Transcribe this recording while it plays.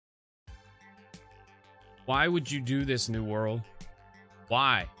Why would you do this, New World?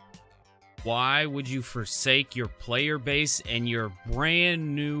 Why? Why would you forsake your player base and your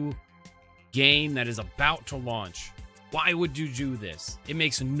brand new game that is about to launch? Why would you do this? It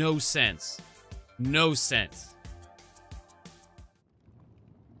makes no sense. No sense.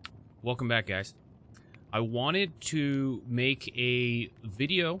 Welcome back, guys. I wanted to make a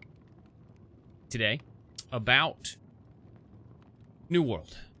video today about New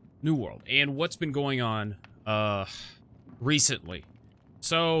World. New World and what's been going on recently.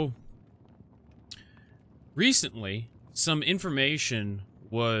 So recently some information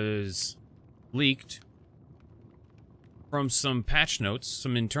was leaked from some patch notes,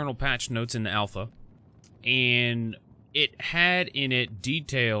 some internal patch notes in the alpha, and it had in it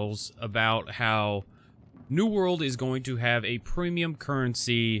details about how New World is going to have a premium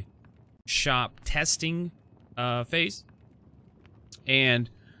currency shop testing phase, and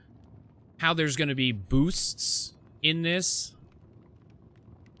how there's going to be boosts in this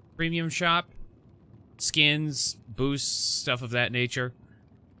premium shop, skins, boosts, stuff of that nature.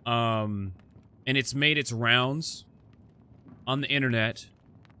 And it's made its rounds on the internet.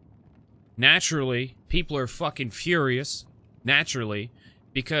 Naturally, people are fucking furious. Naturally,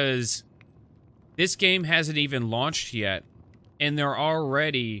 because this game hasn't even launched yet, and they're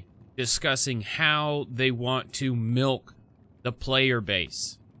already discussing how they want to milk the player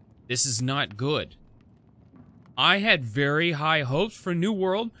base. This is not good. I had very high hopes for New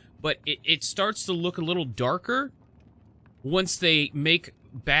World, but it starts to look a little darker once they make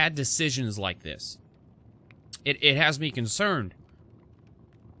bad decisions like this. It has me concerned.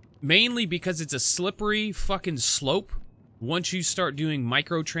 Mainly because it's a slippery fucking slope once you start doing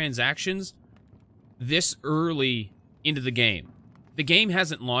microtransactions this early into the game. The game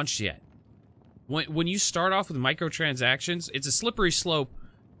hasn't launched yet. When you start off with microtransactions, it's a slippery slope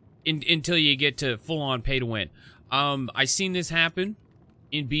until you get to full-on pay-to-win. I seen this happen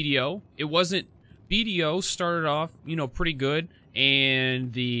in BDO. It wasn't... BDO started off, you know, pretty good,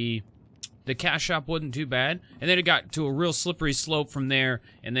 and the cash shop wasn't too bad, and then it got to a real slippery slope from there,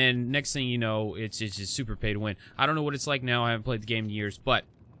 and then next thing you know, it's just super pay-to-win. I don't know what it's like now. I haven't played the game in years, but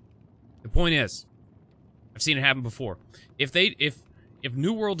the point is, I've seen it happen before. If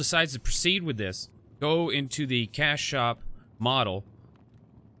New World decides to proceed with this, go into the cash shop model,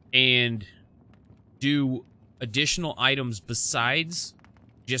 and do additional items besides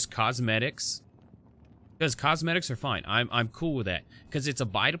just cosmetics, because cosmetics are fine. I'm cool with that, because it's a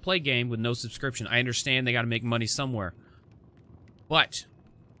buy-to-play game with no subscription. I understand they got to make money somewhere, but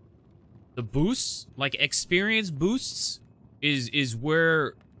the boosts, like experience boosts, is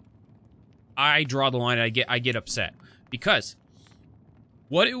where I draw the line. I get upset, because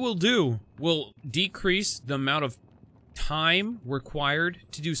what it will do will decrease the amount of time required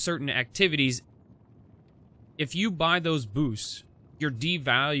to do certain activities. If you buy those boosts, you're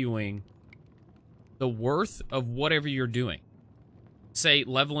devaluing the worth of whatever you're doing. Say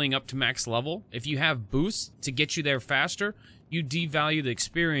leveling up to max level, if you have boosts to get you there faster, you devalue the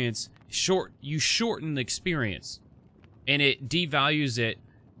experience. You shorten the experience, and it devalues it,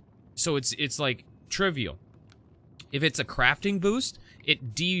 so it's like trivial. If it's a crafting boost,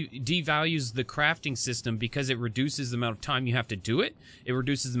 it devalues the crafting system because it reduces the amount of time you have to do it. It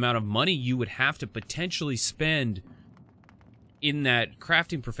reduces the amount of money you would have to potentially spend in that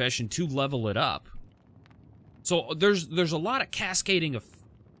crafting profession to level it up. So there's a lot of cascading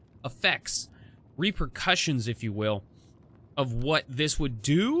effects, repercussions, if you will, of what this would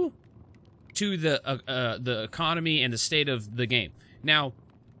do to the economy and the state of the game. Now,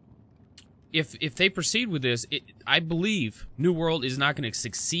 if they proceed with this, I believe New World is not going to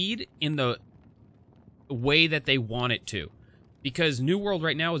succeed in the way that they want it to. Because New World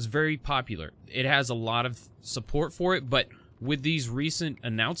right now is very popular. It has a lot of support for it, but with these recent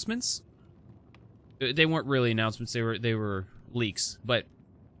announcements, they weren't really announcements, they were leaks. But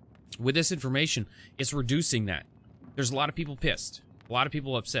with this information, it's reducing that. There's a lot of people pissed. A lot of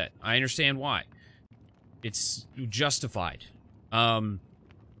people upset. I understand why. It's justified.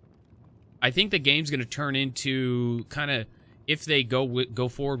 I think the game's going to turn into kind of, if they go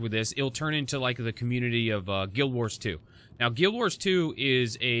forward with this, it'll turn into like the community of Guild Wars 2. Now, Guild Wars 2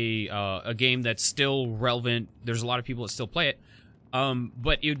 is a game that's still relevant. There's a lot of people that still play it.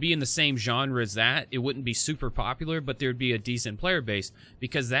 But it would be in the same genre as that. It wouldn't be super popular, but there would be a decent player base,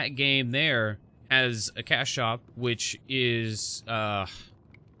 because that game there has a cash shop, which is,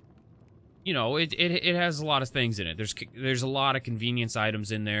 you know, it has a lot of things in it. There's a lot of convenience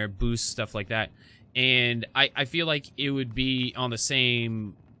items in there, boosts, stuff like that. And I feel like it would be on the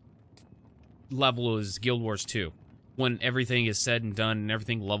same level as Guild Wars 2. When everything is said and done and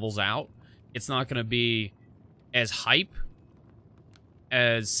everything levels out, It's not going to be as hype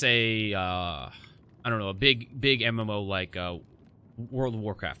as, say, I don't know, a big MMO like World of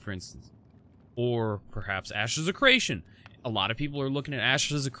Warcraft, for instance. Or perhaps Ashes of Creation. A lot of people are looking at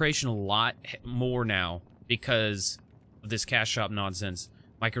Ashes of Creation a lot more now because of this cash shop nonsense,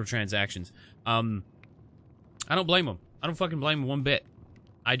 microtransactions. I don't blame them. I don't fucking blame them one bit.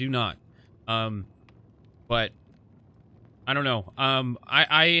 I do not. But I don't know.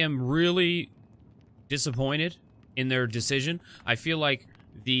 I am really disappointed in their decision. I feel like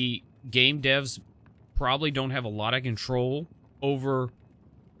the game devs probably don't have a lot of control over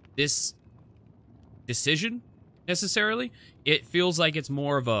this decision necessarily. It feels like it's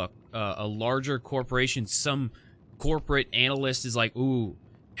more of a larger corporation. Some corporate analyst is like, ooh,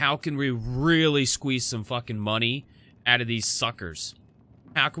 how can we really squeeze some fucking money out of these suckers?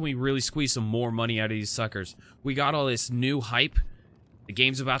 How can we really squeeze some more money out of these suckers? We got all this new hype. The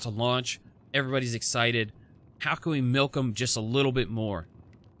game's about to launch. Everybody's excited. How can we milk them just a little bit more?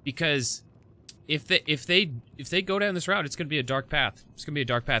 Because if they go down this route, it's going to be a dark path. It's going to be a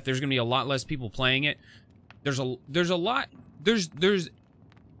dark path. There's going to be a lot less people playing it. There's a lot.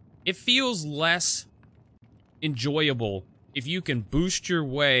 It feels less enjoyable if you can boost your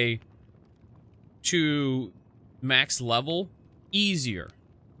way to max level easier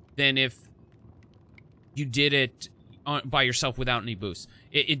than if you did it by yourself without any boosts.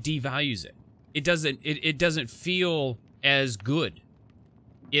 It devalues it. It doesn't feel as good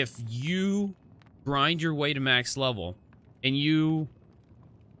if you grind your way to max level and you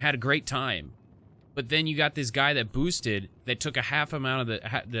had a great time, but then you got this guy that boosted that took a half amount of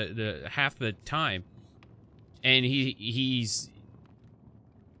the half the time, and he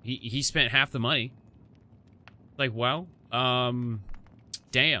spent half the money. Like, well,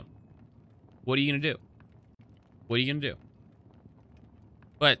 damn. What are you gonna do? What are you gonna do?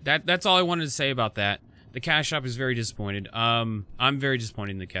 But that's all I wanted to say about that. The cash shop is very disappointed. I'm very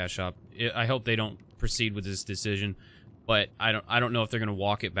disappointed in the cash shop. I hope they don't proceed with this decision, but I don't know if they're gonna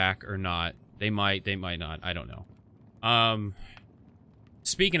walk it back or not. They might not. I don't know.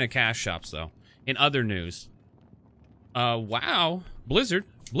 Speaking of cash shops, though, in other news, wow, Blizzard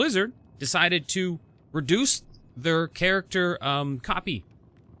decided to reduce their character copy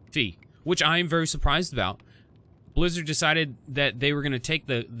fee, which I am very surprised about. Blizzard decided that they were going to take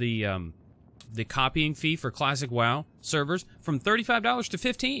the copying fee for Classic WoW servers from $35 to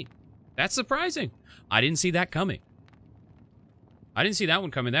 $15. That's surprising. I didn't see that coming. I didn't see that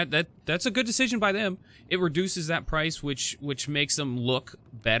one coming. That's a good decision by them. It reduces that price, which makes them look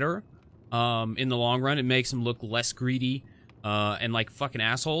better in the long run. It makes them look less greedy and like fucking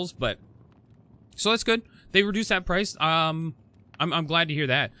assholes. But so that's good. They reduced that price. I'm glad to hear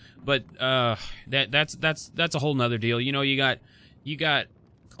that. But that's a whole nother deal. You know, you got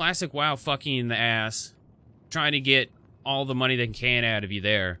Classic WoW fucking in the ass, trying to get all the money they can out of you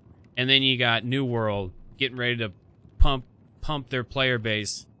there, and then you got New World getting ready to pump their player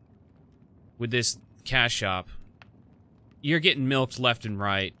base with this cash shop. You're getting milked left and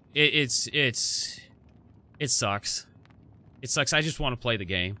right. It sucks. It sucks. I just want to play the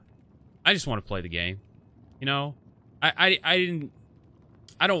game. I just want to play the game. You know, I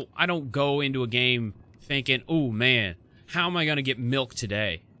don't go into a game thinking, oh man, how am I gonna get milked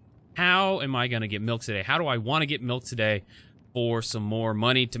today? How am I gonna get milked today? How do I want to get milked today for some more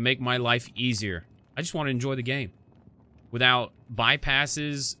money to make my life easier? I just want to enjoy the game without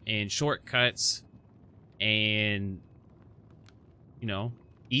bypasses and shortcuts and, you know,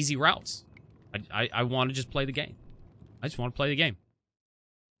 easy routes. I want to just play the game. I just want to play the game.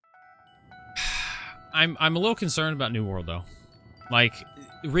 I'm a little concerned about New World, though. Like,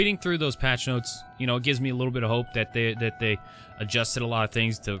 reading through those patch notes, you know, it gives me a little bit of hope that they adjusted a lot of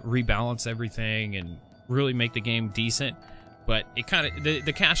things to rebalance everything and really make the game decent. But it kind of,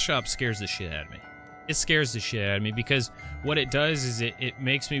 the cash shop scares the shit out of me. It scares the shit out of me because what it does is it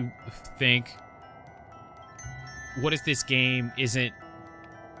makes me think, what if this game isn't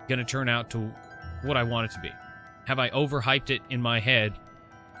going to turn out to what I want it to be? Have I overhyped it in my head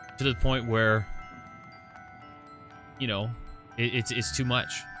to the point where, you know, it's too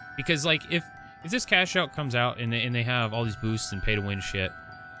much? Because, like, if this cash out comes out and they have all these boosts and pay-to-win shit,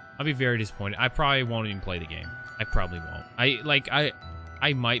 I'll be very disappointed. I probably won't even play the game. I probably won't.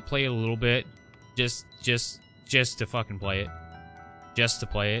 I might play it a little bit, just to fucking play it. Just to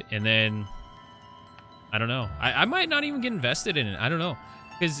play it, and then, I don't know. I might not even get invested in it. I don't know.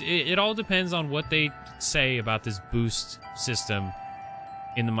 Because it all depends on what they say about this boost system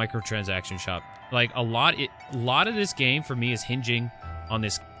in the microtransaction shop. Like, a lot of this game, for me, is hinging on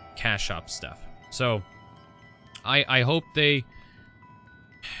this cash shop stuff. So, I hope they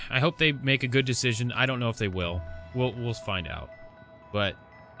I hope they make a good decision. I don't know if they will. We'll find out. But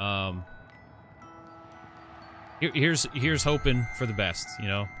here's hoping for the best, you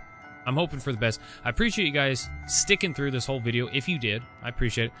know. I'm hoping for the best. I appreciate you guys sticking through this whole video. If you did, I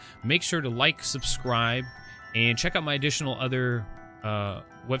appreciate it. Make sure to like, subscribe, and check out my additional other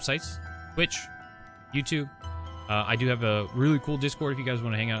websites, Twitch, YouTube. I do have a really cool Discord if you guys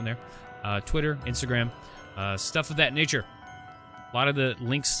want to hang out in there. Twitter, Instagram, stuff of that nature. A lot of the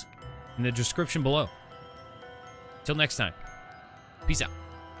links in the description below. Till next time, peace out.